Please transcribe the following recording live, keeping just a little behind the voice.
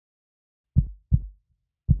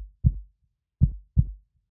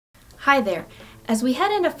Hi there. As we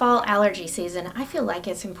head into fall allergy season, I feel like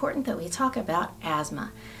it's important that we talk about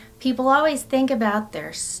asthma. People always think about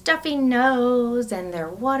their stuffy nose and their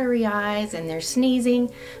watery eyes and their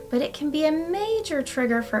sneezing, but it can be a major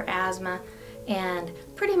trigger for asthma, and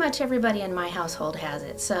pretty much everybody in my household has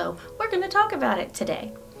it, so we're going to talk about it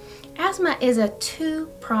today. Asthma is a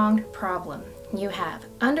two-pronged problem. You have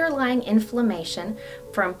underlying inflammation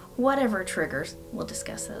from whatever triggers, we'll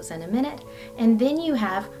discuss those in a minute, and then you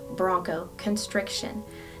have bronchoconstriction.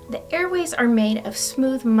 The airways are made of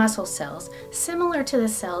smooth muscle cells, similar to the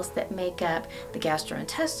cells that make up the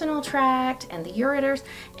gastrointestinal tract and the ureters,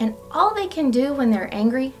 and all they can do when they're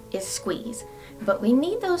angry is squeeze. But we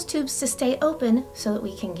need those tubes to stay open so that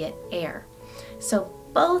we can get air. So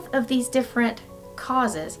both of these different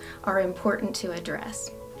causes are important to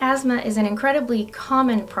address. Asthma is an incredibly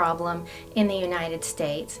common problem in the United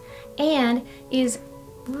States and is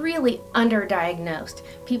really underdiagnosed.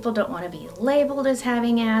 People don't want to be labeled as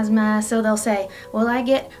having asthma, so they'll say, well, I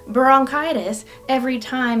get bronchitis every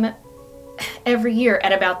year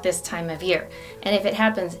at about this time of year. And if it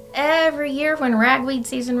happens every year when ragweed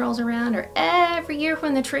season rolls around, or every year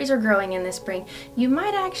when the trees are growing in the spring, you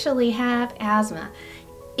might actually have asthma.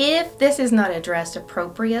 If this is not addressed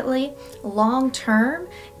appropriately, long term,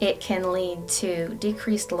 it can lead to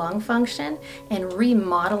decreased lung function and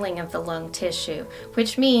remodeling of the lung tissue,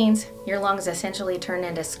 which means your lungs essentially turn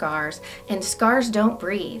into scars, and scars don't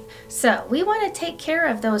breathe. So we want to take care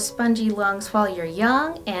of those spongy lungs while you're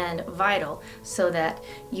young and vital so that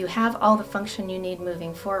you have all the function you need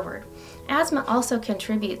moving forward. Asthma also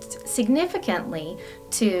contributes significantly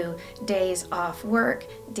to days off work,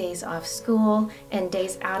 days off school, and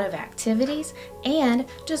days out of activities, and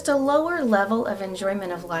just a lower level of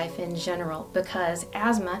enjoyment of life in general, because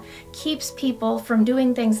asthma keeps people from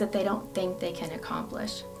doing things that they don't think they can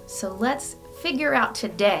accomplish. So let's figure out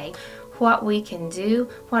today what we can do,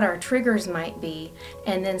 what our triggers might be,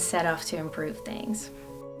 and then set off to improve things.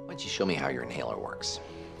 Why don't you show me how your inhaler works?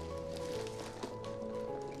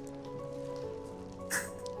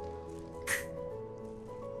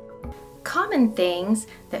 Common things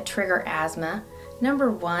that trigger asthma,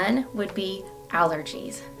 number one would be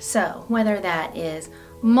allergies. So whether that is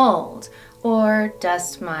mold or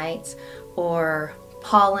dust mites or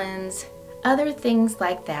pollens, other things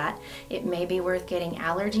like that, it may be worth getting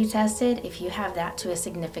allergy tested if you have that to a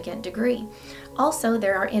significant degree. Also,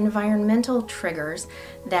 there are environmental triggers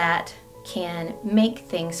that can make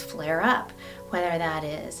things flare up, whether that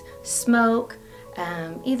is smoke,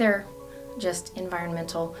 either just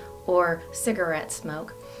environmental or cigarette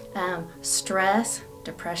smoke, stress,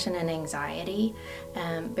 depression and anxiety,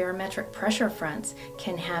 barometric pressure fronts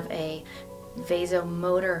can have a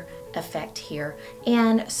vasomotor effect here,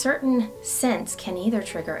 and certain scents can either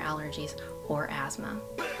trigger allergies or asthma.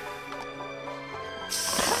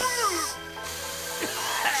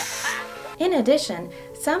 In addition,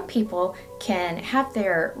 some people can have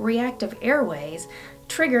their reactive airways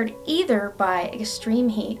triggered either by extreme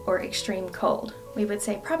heat or extreme cold. We would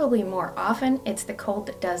say probably more often it's the cold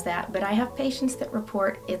that does that, but I have patients that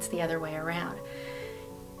report it's the other way around.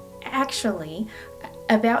 Actually,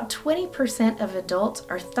 about 20% of adults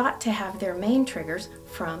are thought to have their main triggers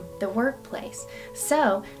from the workplace.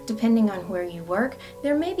 So, depending on where you work,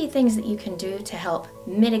 there may be things that you can do to help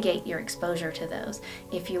mitigate your exposure to those.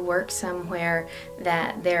 If you work somewhere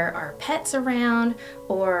that there are pets around,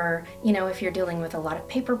 or if you're dealing with a lot of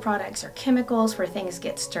paper products or chemicals where things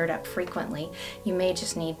get stirred up frequently, you may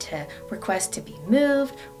just need to request to be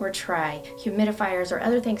moved or try humidifiers or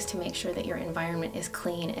other things to make sure that your environment is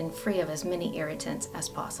clean and free of as many irritants as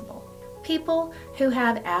possible. People who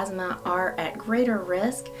have asthma are at greater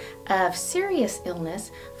risk of serious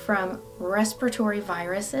illness from respiratory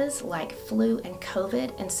viruses like flu and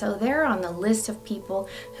COVID, and so they're on the list of people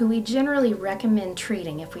who we generally recommend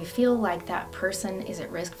treating if we feel like that person is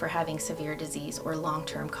at risk for having severe disease or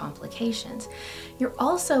long-term complications. You're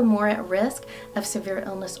also more at risk of severe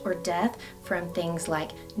illness or death from things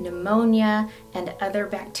like pneumonia and other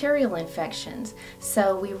bacterial infections,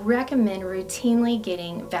 so we recommend routinely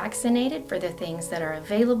getting vaccinated for the things that are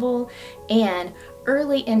available and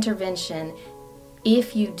early intervention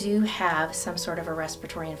if you do have some sort of a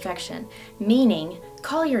respiratory infection, meaning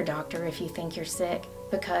call your doctor if you think you're sick,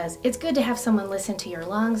 because it's good to have someone listen to your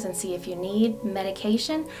lungs and see if you need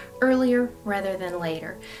medication earlier rather than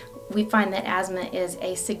later. We find that asthma is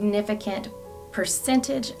a significant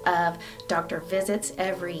percentage of doctor visits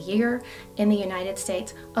every year in the United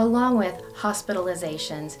States, along with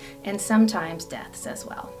hospitalizations and sometimes deaths as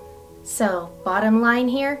well. So, bottom line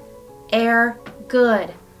here, air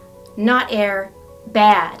good, not air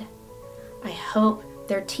bad. I hope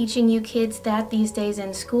They're teaching you kids that these days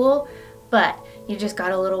in school, but you just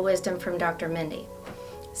got a little wisdom from Dr. Mindy.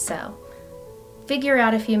 So figure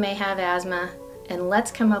out if you may have asthma, and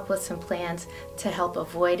let's come up with some plans to help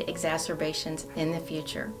avoid exacerbations in the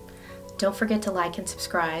future. Don't forget to like and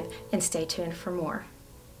subscribe, and stay tuned for more.